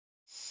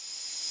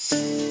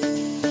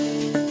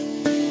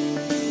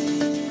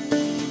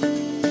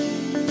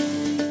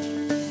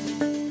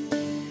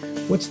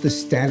What's the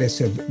status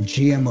of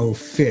GMO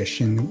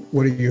fish, and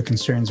what are your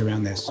concerns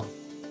around this?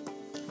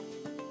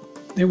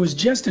 There was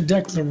just a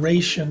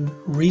declaration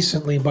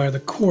recently by the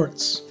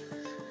courts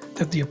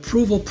that the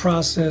approval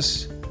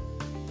process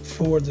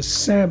for the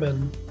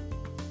salmon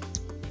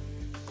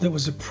that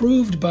was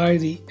approved by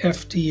the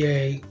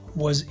FDA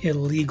was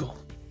illegal.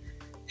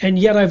 And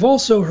yet I've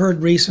also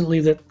heard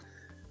recently that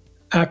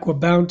Aqua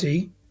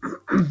Bounty,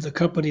 the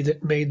company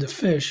that made the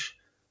fish,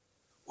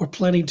 were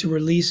planning to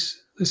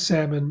release the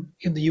salmon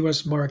in the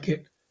US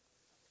market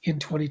in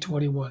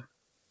 2021.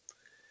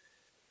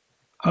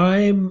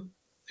 I'm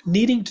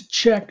needing to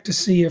check to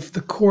see if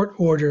the court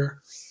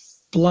order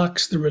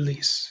blocks the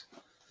release.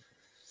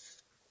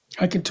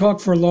 I can talk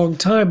for a long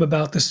time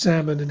about the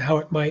salmon and how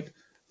it might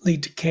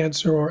lead to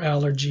cancer or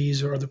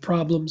allergies or other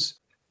problems,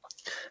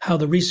 how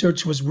the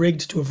research was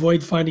rigged to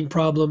avoid finding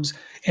problems,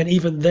 and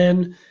even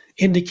then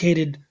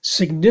indicated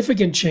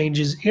significant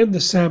changes in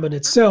the salmon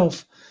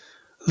itself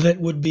that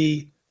would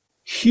be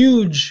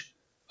huge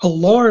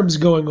alarms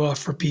going off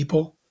for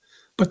people,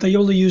 but they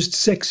only used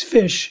 6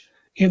 fish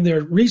in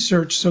their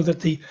research so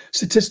that the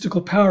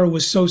statistical power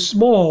was so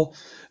small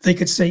they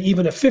could say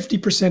even a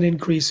 50%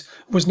 increase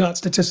was not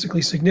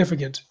statistically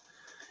significant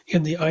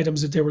in the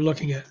items that they were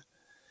looking at.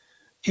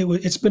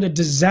 It's been a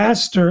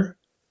disaster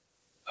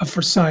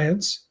for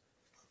science.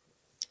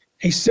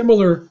 A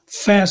similar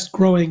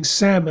fast-growing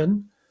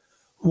salmon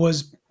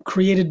was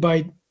created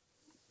by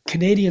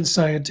Canadian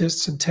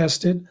scientists and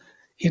tested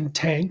in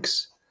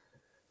tanks.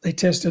 They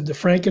tested the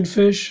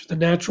frankenfish, the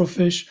natural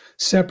fish,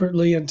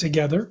 separately and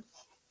together.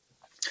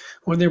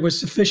 When there was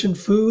sufficient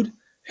food,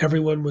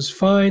 everyone was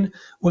fine.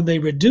 When they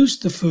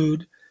reduced the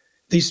food,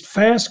 these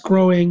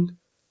fast-growing,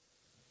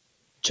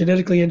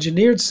 genetically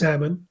engineered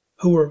salmon,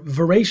 who were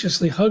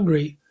voraciously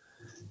hungry,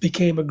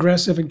 became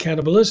aggressive and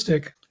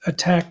cannibalistic,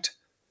 attacked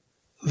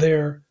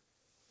their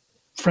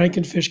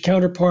frankenfish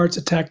counterparts,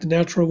 attacked the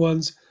natural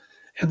ones,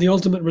 and the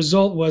ultimate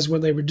result was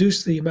when they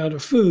reduced the amount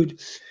of food,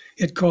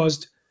 it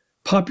caused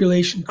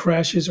population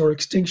crashes or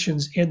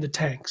extinctions in the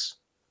tanks.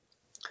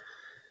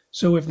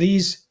 So if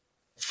these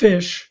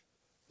fish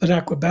that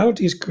Aqua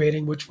Bounty is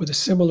creating, which with a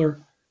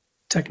similar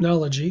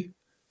technology,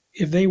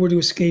 if they were to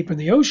escape in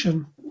the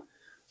ocean,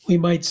 we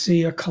might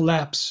see a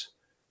collapse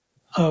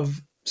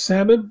of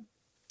salmon.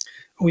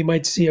 We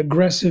might see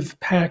aggressive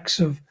packs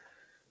of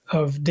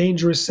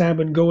dangerous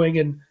salmon going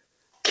and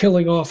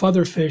killing off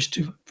other fish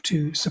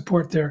to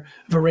support their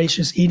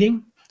voracious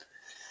eating.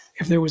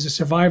 If there was a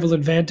survival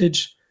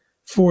advantage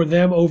for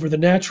them over the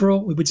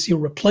natural, we would see a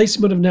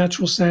replacement of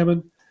natural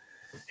salmon.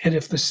 And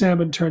if the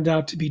salmon turned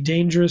out to be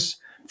dangerous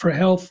for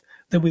health,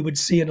 then we would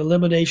see an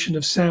elimination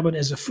of salmon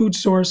as a food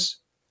source.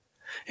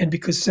 And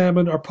because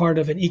salmon are part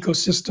of an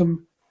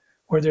ecosystem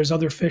where there's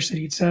other fish that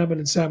eat salmon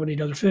and salmon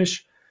eat other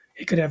fish,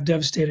 it could have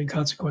devastating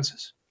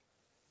consequences.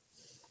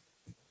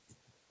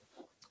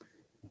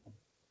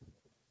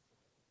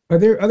 Are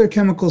there other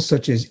chemicals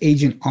such as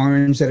Agent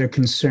Orange that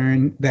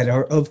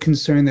are of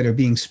concern that are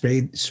being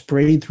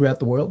sprayed throughout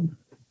the world?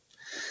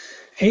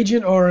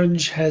 Agent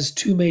Orange has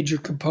 2 major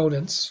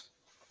components,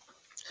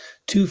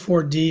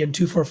 2,4-D and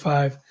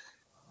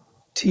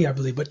 2,4,5-T, I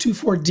believe. But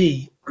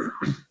 2,4-D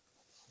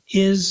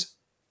is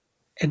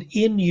an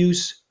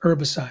in-use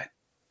herbicide.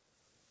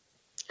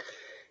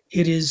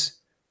 It is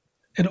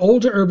an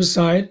older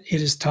herbicide.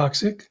 It is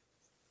toxic.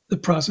 The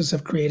process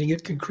of creating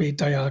it can create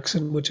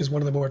dioxin, which is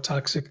one of the more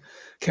toxic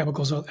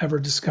chemicals ever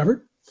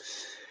discovered.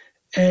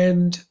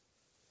 And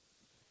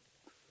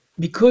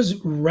because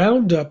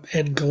Roundup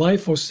and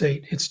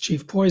glyphosate, its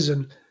chief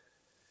poison,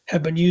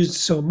 have been used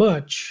so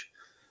much,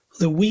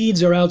 the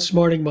weeds are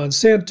outsmarting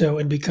Monsanto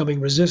and becoming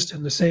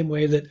resistant, the same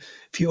way that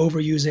if you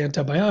overuse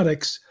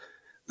antibiotics,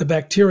 the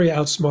bacteria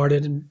outsmart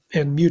it and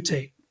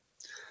mutate.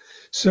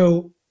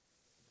 So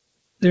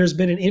there's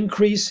been an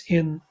increase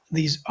in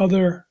these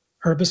other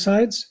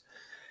herbicides,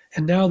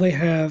 and now they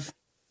have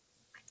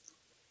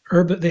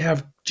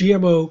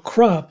GMO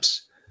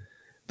crops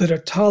that are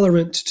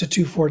tolerant to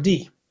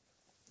 2,4-D.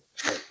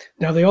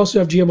 Now they also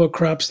have GMO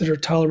crops that are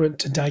tolerant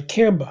to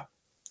Dicamba,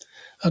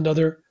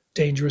 another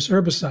dangerous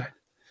herbicide.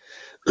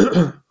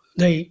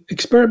 They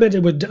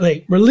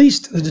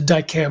released the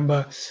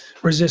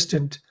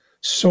Dicamba-resistant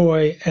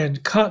soy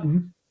and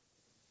cotton,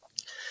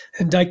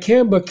 and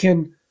Dicamba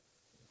can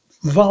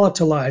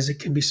volatilize. It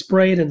can be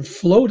sprayed and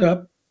float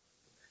up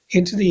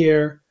into the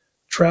air,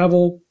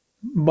 travel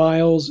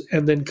miles,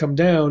 and then come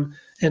down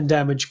and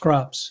damage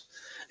crops.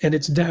 And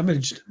it's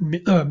damaged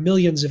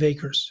millions of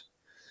acres.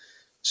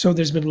 So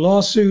there's been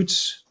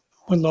lawsuits.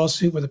 One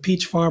lawsuit with a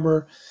peach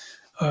farmer.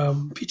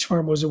 Peach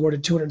farm was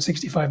awarded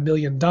 $265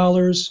 million.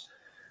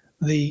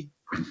 The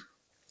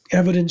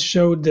evidence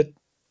showed that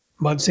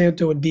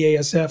Monsanto and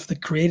BASF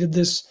that created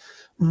this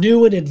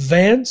knew in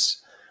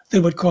advance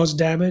that would cause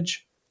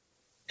damage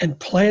and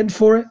planned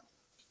for it.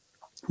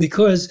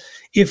 Because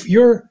if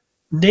your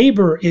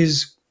neighbor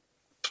is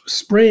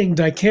spraying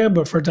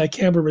dicamba for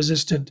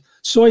dicamba-resistant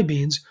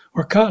soybeans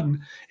or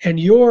cotton, and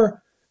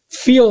your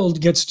field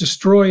gets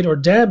destroyed or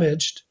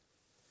damaged,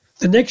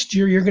 the next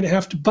year you're going to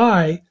have to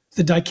buy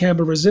the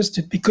dicamba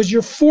resistant because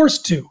you're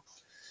forced to.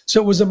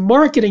 So it was a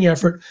marketing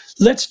effort.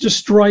 Let's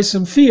destroy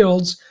some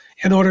fields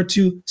in order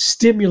to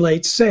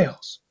stimulate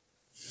sales.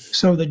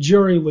 So the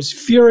jury was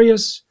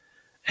furious,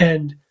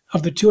 and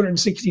of the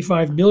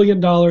 $265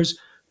 million,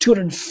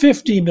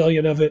 $250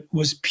 million of it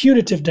was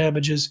punitive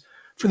damages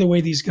for the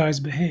way these guys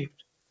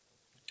behaved.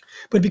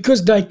 But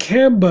because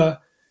dicamba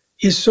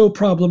is so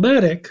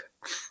problematic,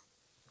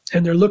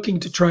 and they're looking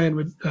to try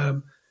and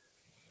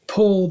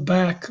pull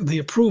back the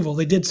approval,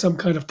 they did some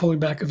kind of pulling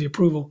back of the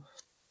approval,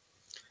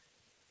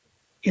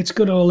 it's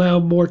going to allow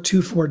more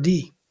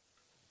 2,4-D,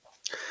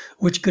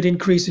 which could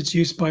increase its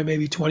use by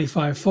maybe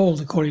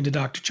 25-fold, according to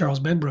Dr. Charles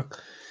Benbrook,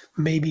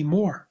 maybe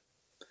more.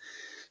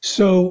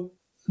 So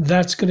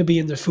that's going to be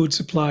in the food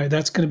supply,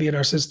 that's going to be in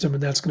our system,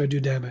 and that's going to do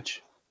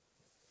damage.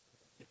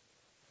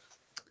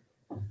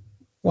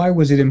 Why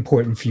was it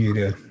important for you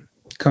to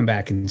come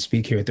back and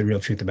speak here at the Real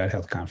Truth About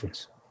Health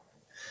conference?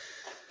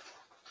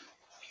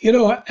 You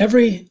know,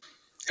 every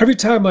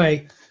time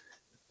I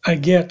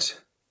get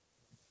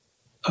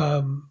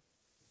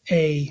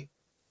a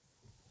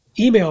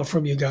email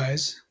from you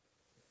guys,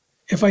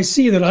 if I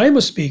see that I'm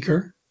a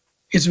speaker,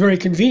 it's very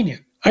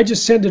convenient. I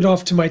just send it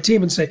off to my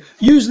team and say,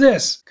 use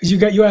this, because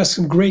you ask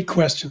some great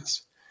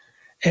questions,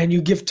 and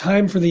you give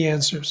time for the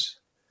answers,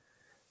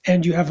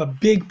 and you have a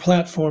big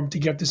platform to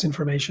get this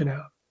information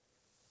out.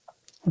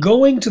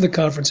 Going to the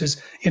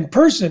conferences in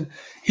person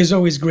is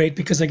always great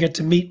because I get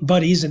to meet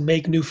buddies and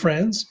make new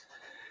friends.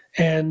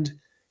 And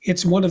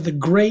it's one of the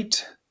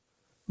great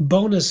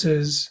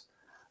bonuses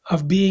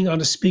of being on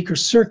a speaker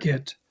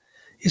circuit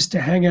is to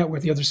hang out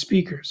with the other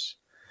speakers,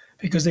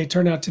 because they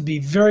turn out to be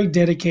very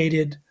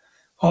dedicated,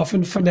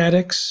 often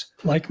fanatics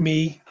like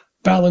me,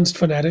 balanced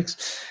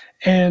fanatics,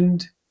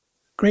 and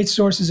great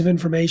sources of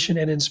information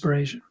and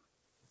inspiration.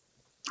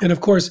 And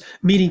of course,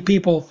 meeting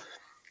people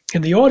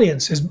in the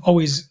audience is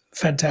always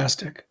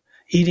fantastic,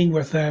 eating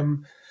with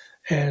them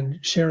and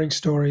sharing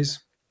stories.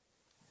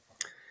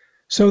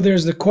 So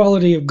there's the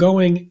quality of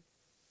going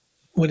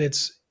when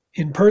it's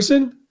in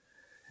person,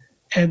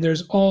 and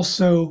there's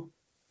also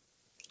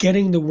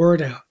getting the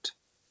word out,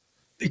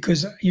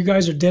 because you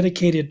guys are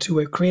dedicated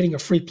to creating a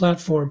free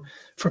platform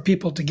for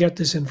people to get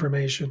this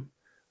information,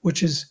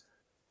 which is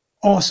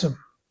awesome.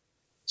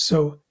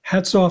 So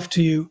hats off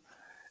to you.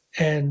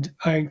 And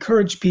I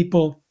encourage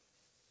people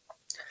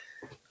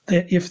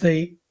that if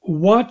they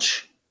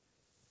watch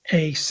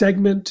a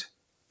segment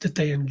that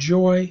they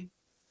enjoy,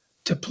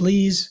 to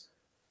please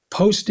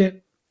post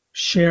it,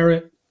 share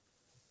it,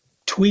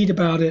 tweet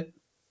about it,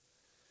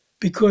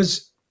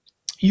 because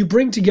you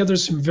bring together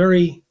some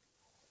very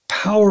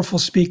powerful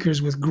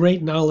speakers with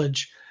great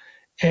knowledge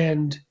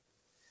and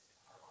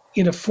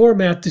in a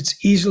format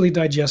that's easily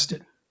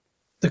digested.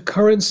 The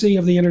currency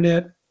of the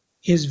internet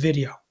is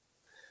video.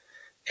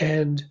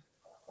 And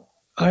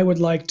I would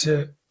like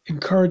to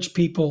encourage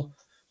people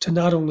to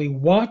not only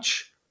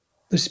watch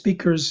the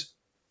speakers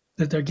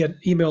that they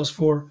get emails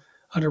for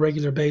on a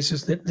regular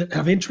basis that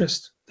have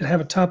interest, that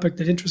have a topic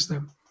that interests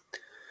them,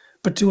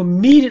 but to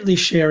immediately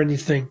share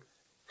anything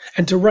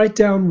and to write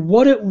down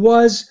what it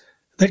was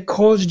that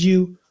caused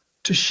you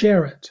to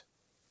share it.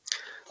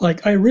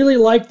 Like, I really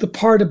liked the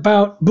part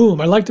about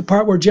boom. I liked the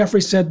part where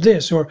Jeffrey said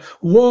this, or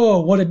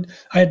whoa,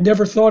 I had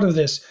never thought of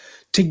this.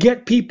 To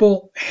get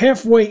people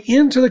halfway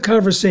into the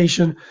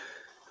conversation,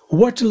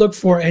 what to look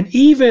for, and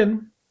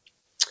even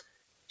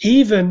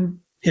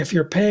if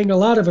you're paying a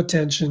lot of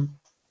attention,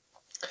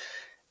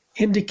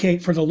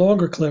 indicate for the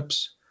longer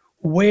clips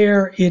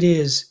where it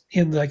is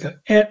in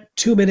at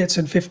 2 minutes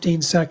and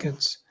 15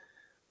 seconds.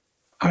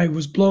 I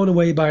was blown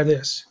away by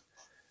this.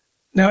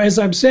 Now, as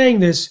I'm saying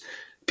this,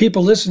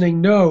 people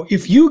listening know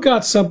if you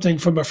got something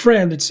from a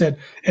friend that said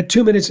at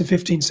 2 minutes and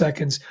 15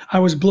 seconds, I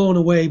was blown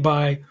away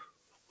by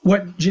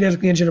what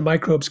genetically engineered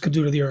microbes could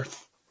do to the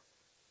earth.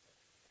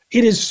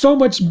 It is so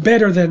much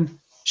better than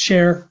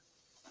share,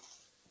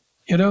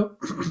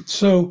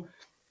 So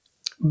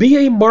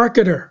be a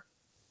marketer.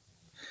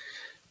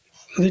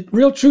 The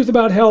Real Truth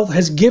About Health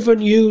has given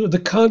you the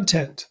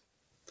content.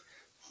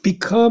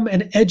 Become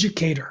an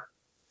educator.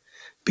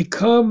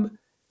 Become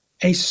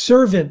a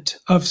servant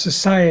of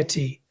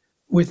society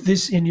with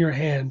this in your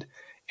hand,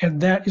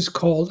 and that is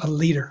called a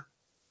leader.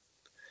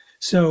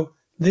 So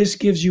this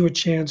gives you a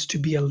chance to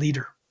be a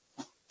leader,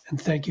 and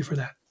thank you for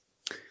that.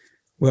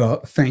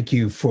 Well, thank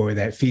you for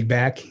that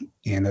feedback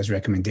and those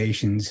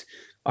recommendations.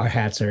 Our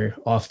hats are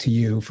off to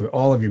you for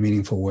all of your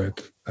meaningful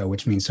work,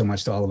 which means so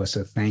much to all of us,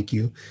 so thank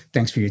you.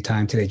 Thanks for your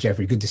time today,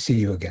 Jeffrey. Good to see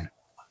you again.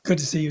 Good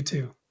to see you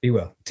too. Be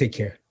well. Take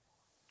care.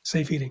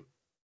 Safe eating.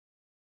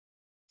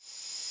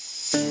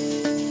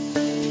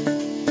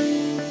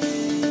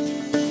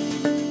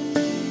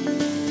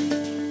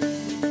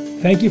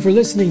 Thank you for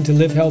listening to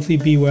Live Healthy,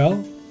 Be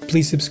Well.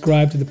 Please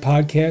subscribe to the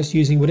podcast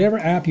using whatever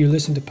app you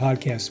listen to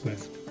podcasts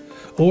with,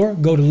 or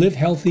go to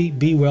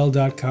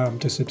livehealthybewell.com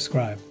to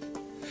subscribe.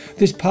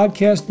 This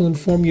podcast will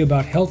inform you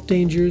about health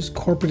dangers,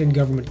 corporate and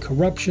government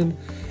corruption,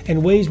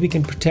 and ways we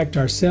can protect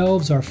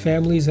ourselves, our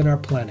families, and our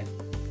planet.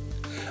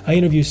 I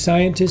interview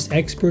scientists,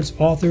 experts,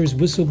 authors,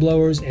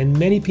 whistleblowers, and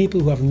many people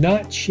who have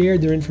not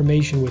shared their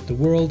information with the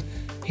world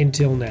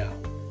until now.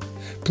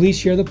 Please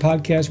share the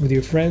podcast with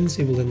your friends.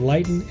 It will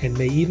enlighten and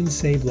may even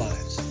save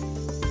lives.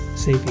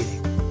 Safe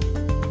eating.